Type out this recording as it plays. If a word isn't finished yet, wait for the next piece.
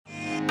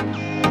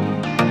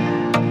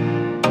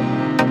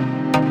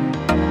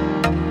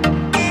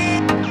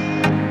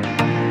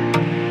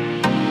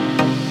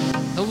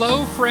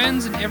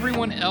friends and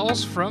everyone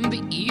else from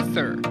the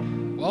ether.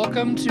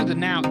 Welcome to the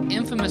now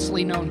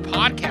infamously known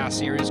podcast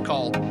series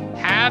called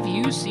Have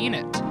You Seen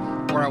It?,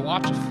 where I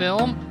watch a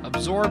film,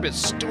 absorb its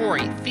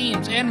story,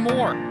 themes, and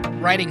more,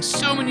 writing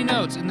so many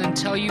notes and then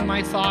tell you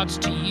my thoughts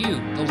to you,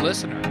 the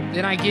listener.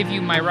 Then I give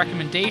you my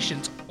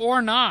recommendations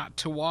or not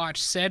to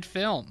watch said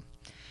film,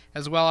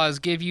 as well as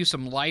give you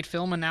some light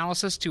film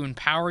analysis to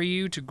empower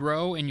you to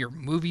grow in your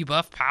movie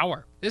buff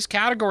power. This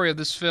category of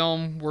this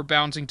film we're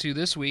bouncing to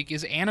this week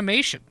is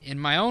animation. In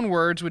my own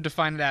words, would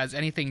define it as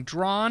anything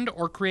drawn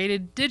or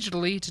created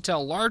digitally to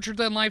tell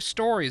larger-than-life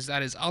stories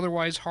that is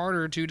otherwise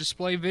harder to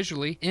display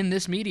visually in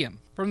this medium.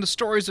 From the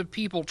stories of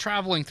people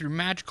traveling through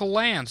magical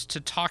lands to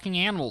talking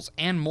animals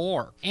and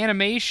more.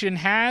 Animation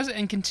has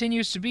and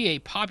continues to be a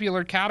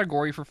popular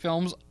category for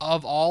films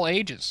of all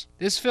ages.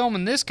 This film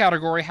in this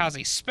category has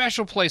a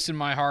special place in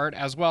my heart,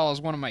 as well as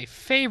one of my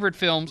favorite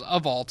films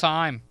of all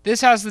time.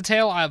 This has the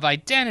tale of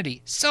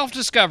identity,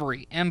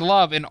 self-discovery, and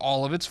love in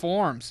all of its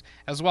forms,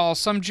 as well as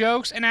some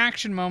jokes and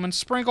action moments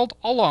sprinkled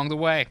along the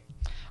way.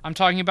 I'm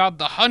talking about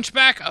The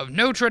Hunchback of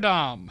Notre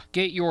Dame.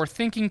 Get your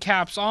thinking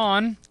caps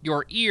on,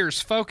 your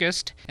ears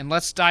focused, and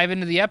let's dive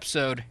into the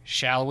episode,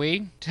 shall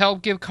we? To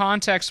help give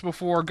context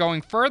before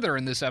going further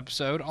in this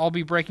episode, I'll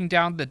be breaking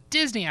down the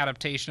Disney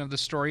adaptation of the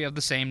story of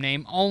the same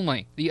name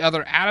only. The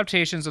other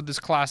adaptations of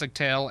this classic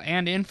tale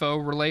and info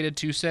related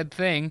to said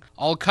thing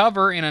I'll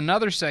cover in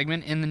another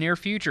segment in the near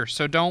future,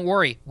 so don't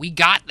worry, we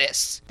got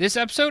this. This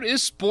episode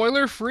is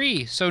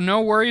spoiler-free, so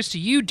no worries to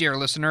you, dear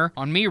listener,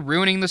 on me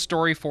ruining the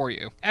story for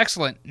you.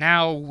 Excellent.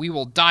 Now we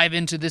will dive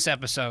into this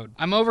episode.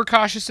 I'm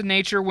overcautious in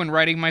nature when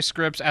writing my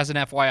scripts as an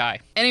FYI.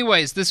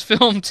 Anyways, this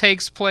film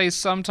takes place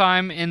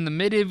sometime in the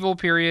medieval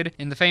period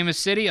in the famous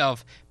city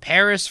of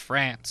Paris,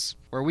 France,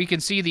 where we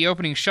can see the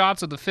opening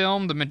shots of the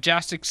film, the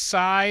majestic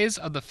size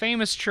of the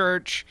famous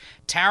church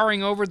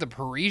towering over the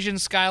Parisian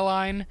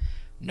skyline,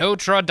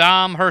 Notre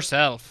Dame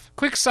herself.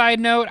 Quick side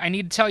note, I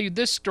need to tell you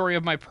this story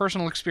of my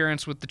personal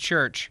experience with the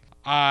church.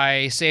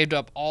 I saved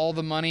up all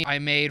the money I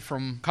made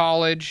from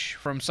college,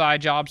 from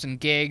side jobs and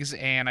gigs,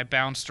 and I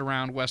bounced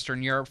around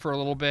Western Europe for a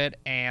little bit,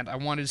 and I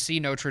wanted to see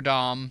Notre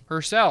Dame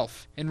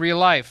herself in real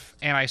life.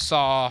 And I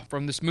saw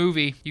from this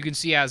movie, you can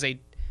see as a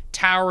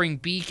towering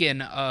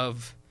beacon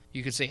of,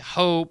 you could say,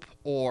 hope,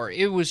 or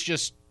it was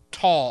just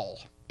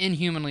tall,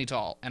 inhumanly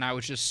tall, and I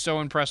was just so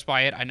impressed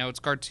by it. I know it's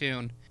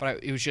cartoon,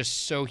 but it was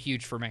just so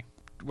huge for me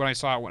when I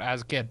saw it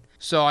as a kid.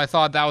 So I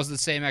thought that was the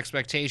same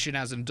expectation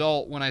as an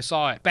adult when I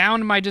saw it.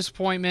 Bound to my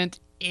disappointment,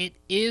 it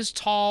is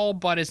tall,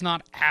 but it's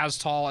not as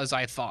tall as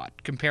I thought.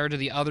 Compared to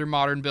the other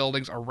modern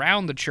buildings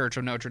around the Church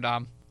of Notre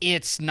Dame,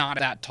 it's not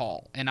that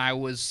tall. And I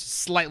was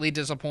slightly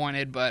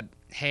disappointed, but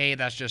hey,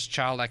 that's just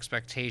child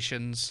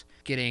expectations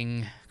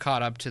getting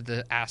caught up to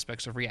the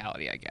aspects of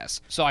reality, I guess.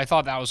 So I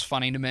thought that was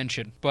funny to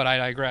mention, but I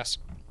digress.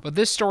 But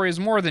this story is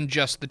more than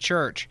just the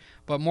church,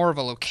 but more of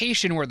a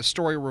location where the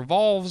story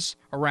revolves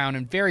around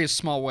in various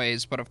small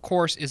ways, but of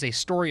course is a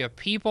story of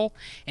people,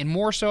 and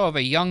more so of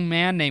a young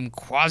man named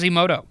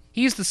Quasimodo.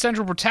 He's the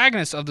central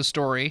protagonist of the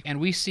story, and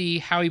we see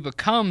how he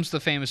becomes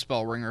the famous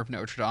bell ringer of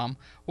Notre Dame,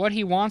 what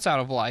he wants out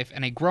of life,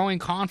 and a growing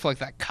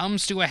conflict that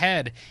comes to a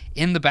head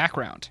in the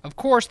background. Of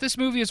course, this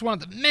movie is one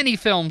of the many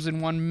films in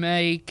one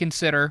may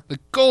consider the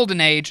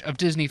golden age of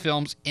Disney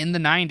films in the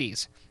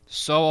 90s.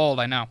 So old,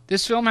 I know.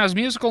 This film has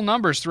musical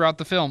numbers throughout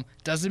the film.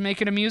 Does it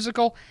make it a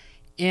musical?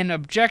 In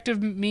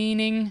objective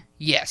meaning,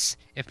 yes.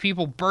 If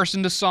people burst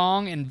into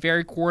song and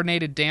very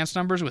coordinated dance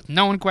numbers with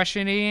no one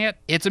questioning it,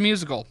 it's a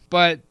musical.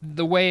 But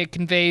the way it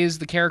conveys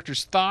the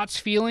characters' thoughts,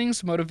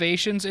 feelings,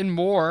 motivations, and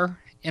more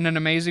in an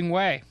amazing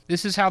way.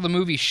 This is how the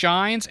movie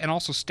shines and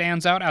also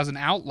stands out as an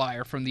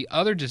outlier from the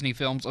other Disney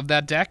films of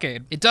that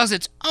decade. It does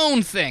its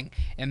own thing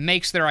and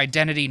makes their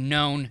identity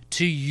known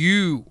to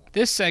you.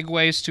 This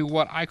segues to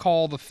what I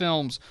call the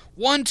film's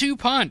 1-2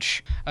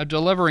 punch of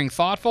delivering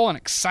thoughtful and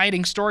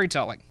exciting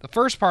storytelling. The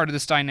first part of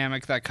this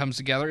dynamic that comes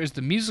together is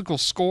the musical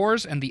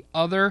scores and the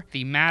other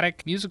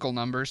thematic musical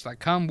numbers that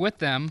come with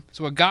them.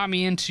 So what got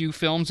me into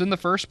films in the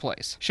first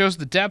place. Shows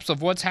the depths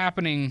of what's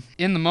happening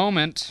in the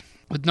moment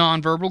with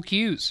nonverbal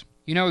cues.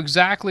 You know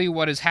exactly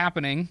what is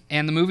happening,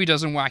 and the movie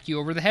doesn't whack you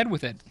over the head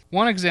with it.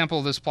 One example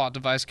of this plot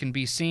device can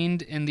be seen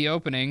in the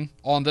opening,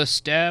 On the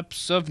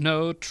Steps of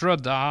Notre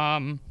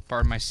Dame.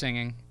 Pardon my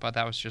singing, but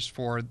that was just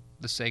for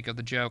the sake of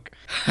the joke.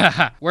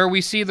 Where we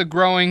see the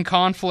growing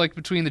conflict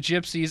between the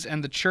gypsies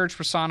and the church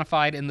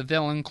personified in the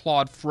villain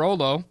Claude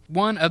Frollo,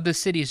 one of the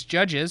city's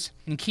judges,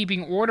 in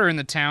keeping order in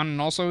the town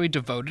and also a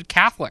devoted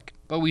Catholic.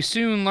 But we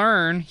soon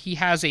learn he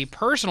has a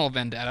personal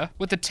vendetta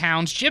with the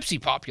town's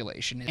gypsy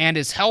population and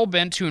is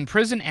hell-bent to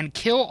imprison and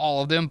kill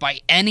all of them by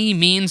any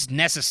means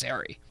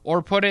necessary.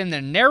 Or put in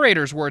the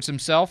narrator's words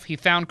himself, he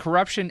found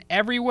corruption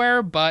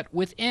everywhere but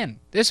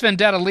within. This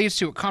vendetta leads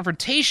to a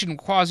confrontation with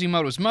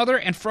Quasimodo's mother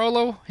and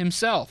Frollo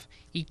himself.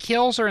 He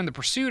kills her in the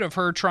pursuit of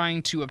her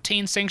trying to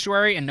obtain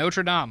sanctuary in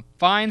Notre Dame,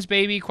 finds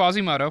baby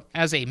Quasimodo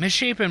as a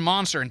misshapen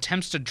monster and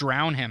attempts to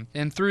drown him,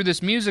 and through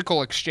this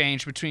musical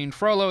exchange between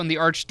Frollo and the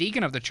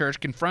archdeacon of the church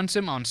confronts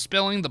him on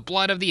spilling the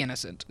blood of the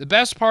innocent. The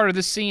best part of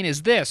this scene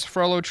is this: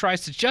 Frollo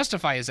tries to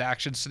justify his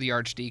actions to the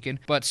archdeacon,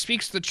 but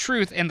speaks the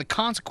truth and the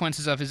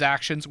consequences of his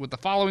actions with the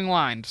following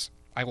lines.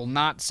 I will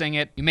not sing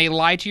it. You may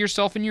lie to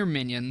yourself and your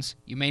minions.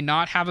 You may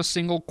not have a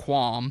single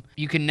qualm.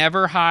 You can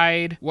never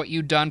hide what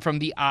you've done from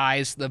the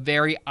eyes, the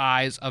very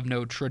eyes of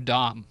Notre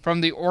Dame.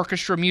 From the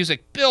orchestra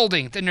music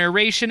building, the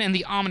narration and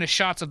the ominous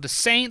shots of the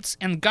saints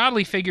and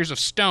godly figures of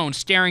stone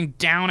staring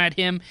down at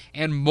him,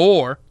 and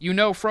more, you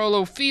know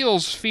Frollo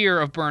feels fear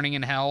of burning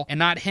in hell, and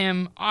not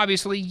him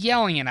obviously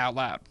yelling it out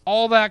loud.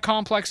 All that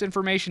complex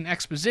information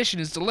exposition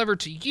is delivered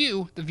to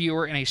you, the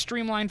viewer, in a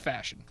streamlined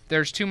fashion.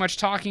 There's too much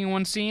talking in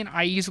one scene,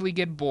 I easily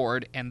get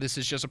bored, and this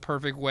is just a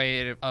perfect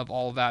way of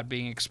all of that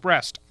being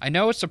expressed. I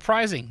know it's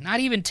surprising. Not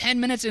even 10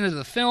 minutes into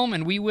the film,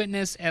 and we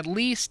witness at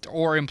least,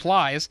 or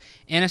implies,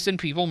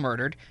 innocent people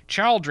murdered,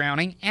 child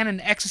drowning, and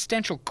an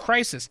existential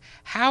crisis.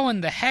 How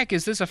in the heck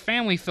is this a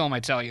family film,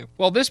 I tell you?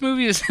 Well, this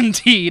movie is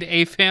indeed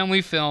a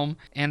family film,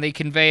 and they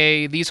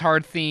convey these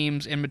hard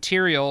themes and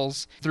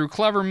materials through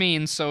clever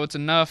means, so it's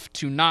enough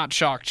to not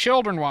shock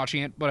children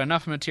watching it, but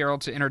enough material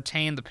to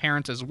entertain the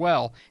parents as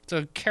well. It's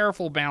a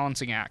careful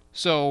balancing act.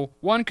 So,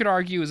 one could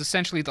argue is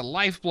essentially the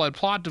lifeblood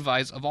plot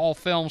device of all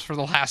films for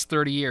the last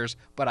 30 years,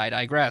 but I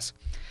digress.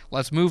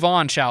 Let's move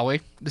on, shall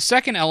we? The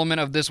second element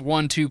of this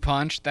 1-2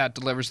 punch that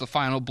delivers the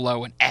final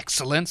blow in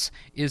excellence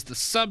is the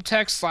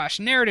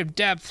subtext/narrative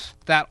depth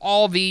that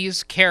all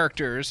these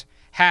characters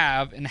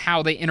have and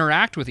how they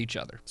interact with each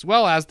other, as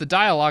well as the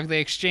dialogue they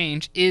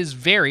exchange is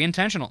very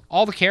intentional.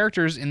 All the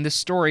characters in this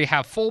story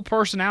have full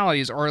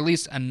personalities, or at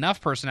least enough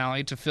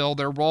personality to fill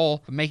their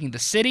role of making the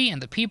city and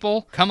the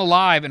people come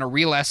alive in a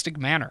realistic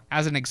manner.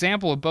 As an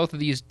example of both of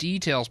these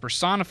details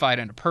personified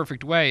in a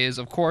perfect way is,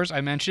 of course,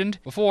 I mentioned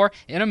before,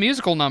 in a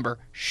musical number.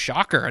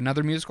 Shocker,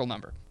 another musical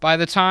number. By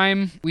the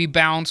time we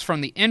bounce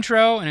from the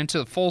intro and into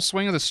the full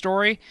swing of the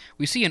story,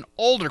 we see an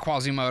older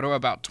Quasimodo,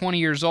 about 20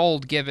 years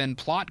old given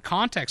plot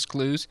context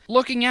clues,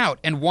 looking out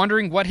and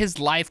wondering what his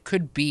life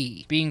could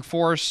be, being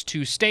forced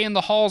to stay in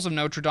the halls of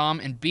Notre Dame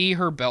and be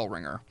her bell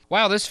ringer.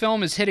 Wow, this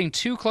film is hitting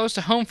too close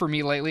to home for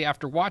me lately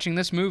after watching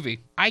this movie.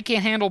 I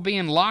can't handle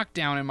being locked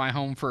down in my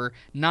home for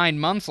 9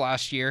 months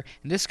last year,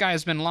 and this guy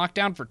has been locked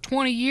down for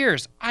 20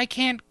 years. I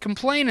can't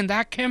complain in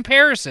that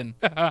comparison.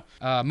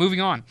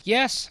 Moving on.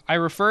 Yes, I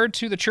referred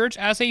to the church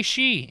as a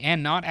she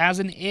and not as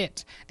an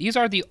it. These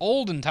are the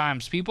olden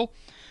times, people.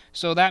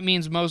 So that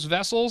means most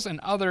vessels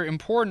and other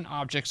important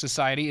objects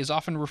society is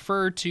often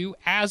referred to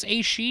as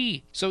a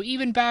she. So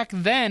even back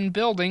then,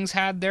 buildings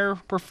had their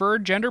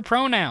preferred gender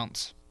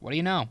pronouns. What do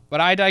you know?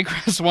 But I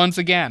digress once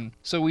again.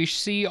 So we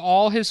see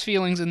all his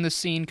feelings in this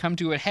scene come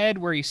to a head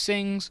where he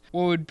sings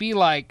what would be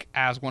like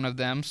as one of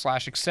them /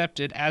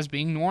 accepted as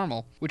being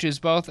normal, which is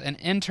both an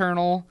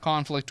internal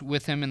conflict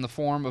with him in the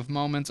form of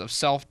moments of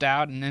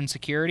self-doubt and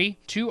insecurity,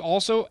 to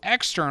also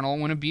external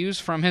when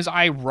abused from his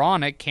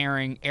ironic,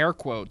 caring, air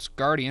quotes,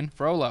 guardian,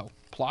 Frollo.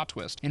 Plot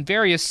twist. In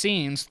various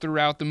scenes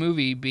throughout the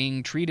movie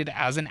being treated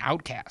as an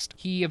outcast.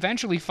 He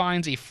eventually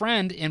finds a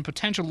friend in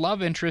potential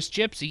love interest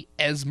Gypsy,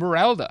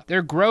 Esmeralda.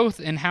 Their growth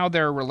and how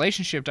their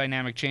relationship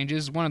dynamic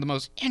changes is one of the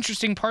most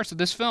interesting parts of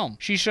this film.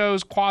 She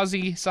shows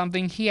Quasi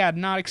something he had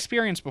not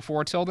experienced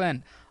before till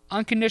then.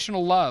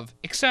 Unconditional love,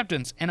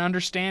 acceptance, and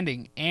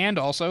understanding, and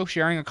also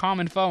sharing a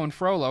common foe in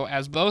Frollo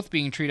as both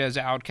being treated as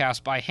outcasts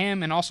by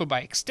him and also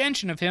by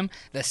extension of him,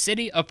 the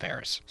city of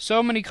Paris.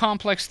 So many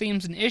complex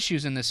themes and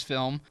issues in this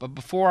film, but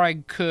before I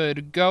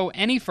could go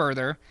any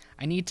further,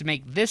 I need to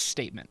make this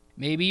statement.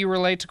 Maybe you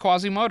relate to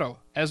Quasimodo,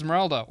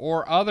 Esmeralda,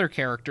 or other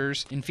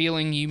characters in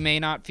feeling you may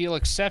not feel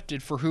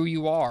accepted for who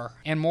you are,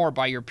 and more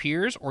by your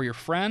peers, or your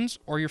friends,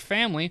 or your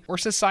family, or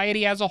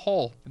society as a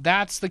whole. If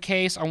that's the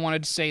case, I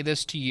wanted to say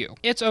this to you.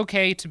 It's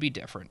okay to be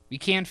different. We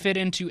can't fit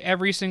into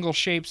every single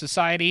shape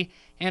society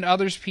and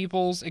others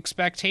people's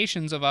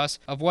expectations of us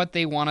of what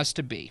they want us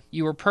to be.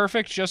 You are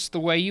perfect just the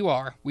way you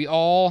are. We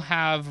all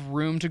have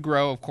room to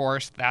grow, of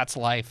course, that's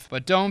life.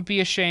 But don't be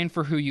ashamed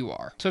for who you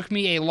are. It took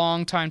me a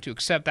long time to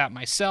accept that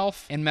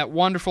myself, and met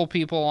wonderful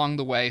people along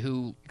the way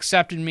who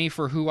accepted me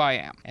for who I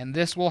am. And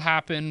this will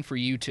happen for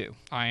you too,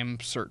 I am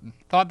certain.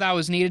 Thought that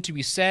was needed to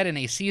be said in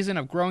a season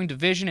of growing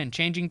division and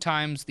changing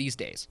times these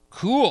days.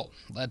 Cool,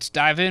 let's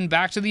dive in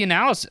back to the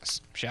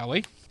analysis, shall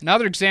we?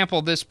 Another example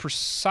of this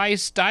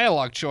precise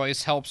dialogue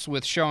choice helps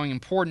with showing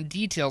important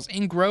details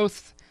in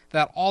growth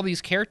that all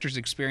these characters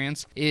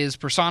experience is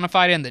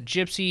personified in the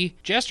Gypsy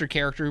Jester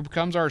character who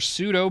becomes our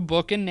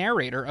pseudo-book and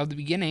narrator of the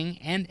beginning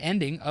and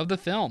ending of the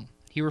film.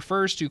 He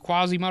refers to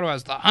Quasimodo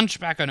as the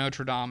Hunchback of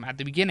Notre Dame at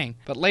the beginning,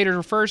 but later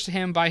refers to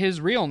him by his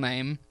real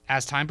name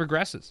as time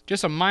progresses.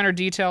 Just a minor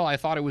detail I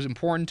thought it was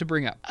important to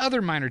bring up.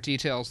 Other minor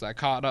details that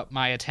caught up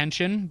my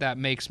attention that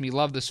makes me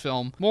love this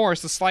film more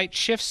is the slight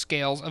shift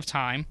scales of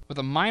time, with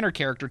a minor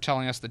character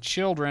telling us the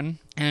children,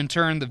 and in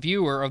turn the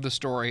viewer of the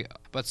story,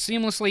 but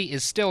seamlessly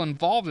is still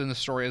involved in the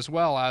story as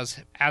well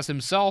as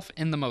himself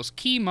in the most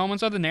key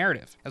moments of the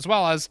narrative, as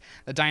well as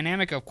the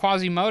dynamic of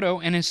Quasimodo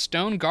and his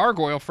stone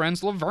gargoyle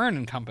friends Laverne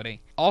and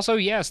company. Also,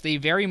 yes, they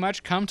very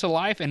much come to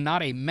life and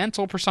not a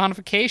mental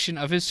personification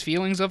of his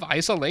feelings of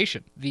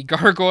isolation. The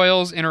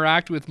gargoyles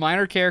interact with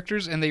minor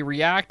characters and they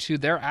react to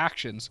their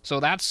actions, so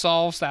that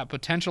solves that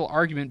potential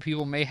argument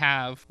people may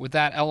have with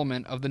that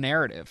element of the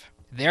narrative.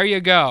 There you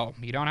go.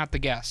 You don't have to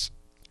guess.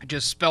 I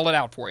just spelled it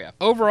out for you.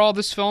 Overall,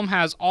 this film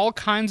has all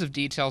kinds of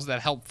details that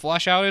help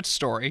flesh out its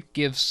story,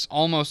 gives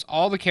almost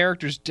all the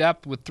characters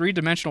depth with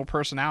three-dimensional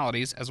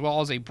personalities, as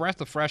well as a breath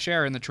of fresh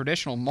air in the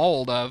traditional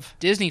mold of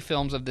Disney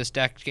films of this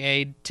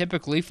decade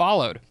typically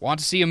followed.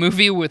 Want to see a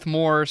movie with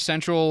more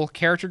central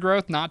character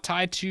growth not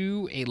tied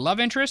to a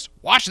love interest?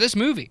 Watch this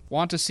movie.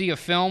 Want to see a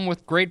film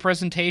with great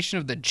presentation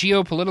of the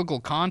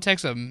geopolitical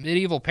context of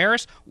medieval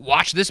Paris?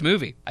 Watch this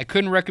movie. I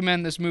couldn't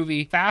recommend this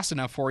movie fast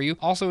enough for you.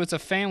 Also, it's a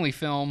family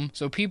film,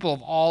 so people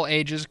of all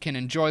ages can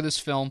enjoy this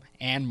film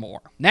and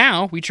more.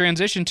 Now, we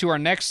transition to our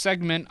next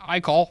segment I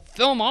call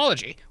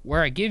Filmology,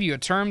 where I give you a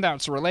term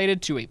that's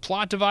related to a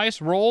plot device,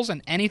 roles,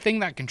 and anything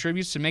that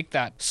contributes to make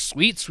that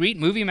sweet, sweet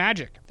movie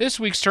magic. This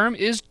week's term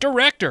is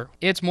director.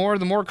 It's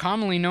the more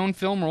commonly known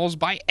film roles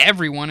by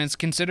everyone and is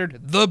considered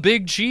the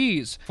big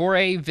cheese for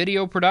a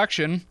video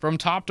production from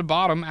top to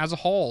bottom as a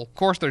whole. Of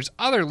course, there's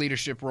other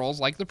leadership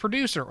roles like the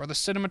producer or the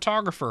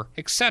cinematographer,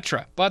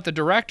 etc. But the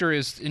director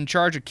is in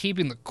charge of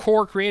keeping the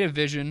core creative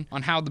vision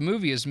on how the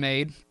movie is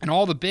made and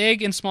all the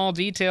big and small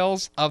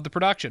details of the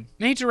production.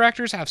 Many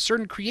directors have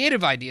certain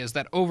creative ideas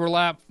that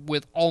overlap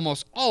with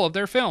almost all of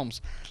their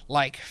films,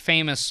 like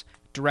famous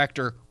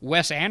director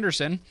Wes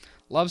Anderson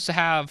loves to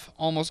have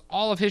almost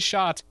all of his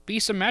shots be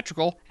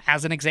symmetrical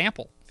as an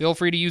example. Feel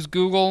free to use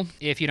Google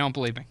if you don't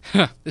believe me.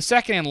 The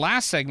second and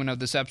last segment of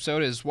this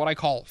episode is what I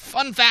call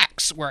Fun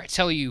Facts, where I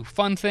tell you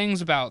fun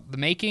things about the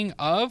making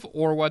of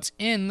or what's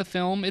in the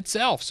film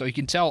itself, so you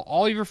can tell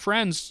all of your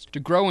friends to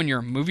grow in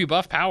your movie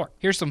buff power.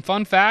 Here's some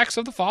fun facts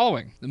of the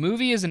following. The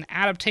movie is an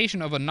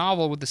adaptation of a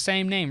novel with the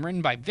same name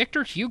written by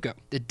Victor Hugo.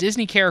 The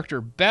Disney character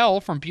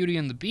Belle from Beauty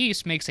and the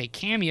Beast makes a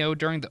cameo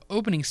during the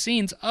opening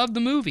scenes of the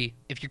movie.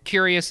 If you're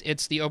curious,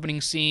 it's the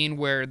opening scene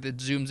where it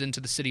zooms into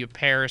the city of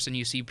Paris and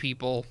you see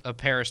people of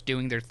Paris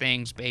doing their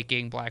things,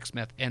 baking,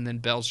 blacksmith, and then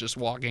Belle's just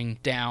walking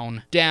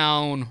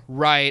down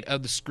right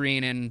of the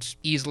screen and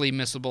easily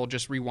missable.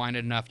 Just rewind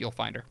it enough, you'll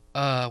find her.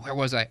 Where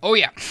was I? Oh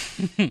yeah,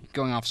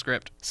 going off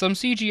script. Some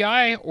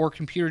CGI or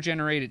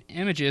computer-generated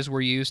images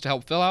were used to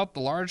help fill out the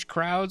large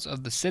crowds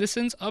of the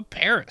citizens of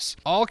Paris.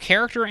 All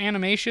character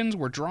animations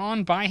were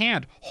drawn by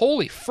hand.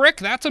 Holy frick,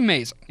 that's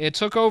amazing. It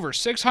took over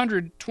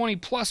 620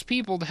 plus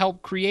people to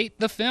help create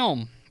the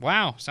film.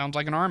 Wow, sounds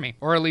like an army,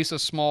 or at least a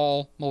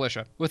small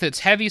militia. With its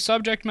heavy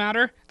subject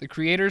matter, the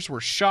creators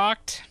were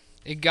shocked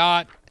it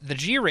got the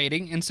G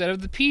rating instead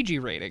of the PG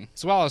rating,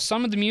 as well as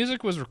some of the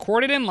music was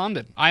recorded in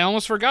London. I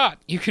almost forgot.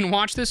 You can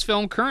watch this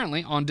film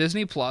currently on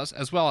Disney Plus,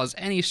 as well as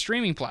any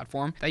streaming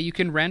platform that you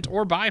can rent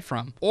or buy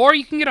from. Or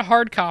you can get a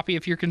hard copy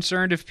if you're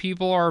concerned if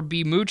people are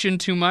mooching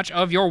too much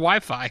of your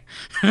Wi-Fi.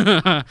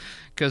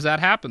 Because that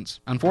happens,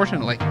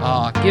 unfortunately.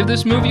 Give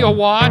this movie a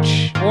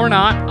watch, or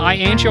not. I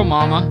ain't your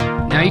mama.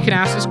 Now you can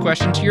ask this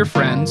question to your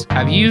friends.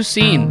 Have you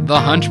seen The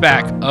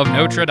Hunchback of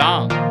Notre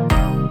Dame?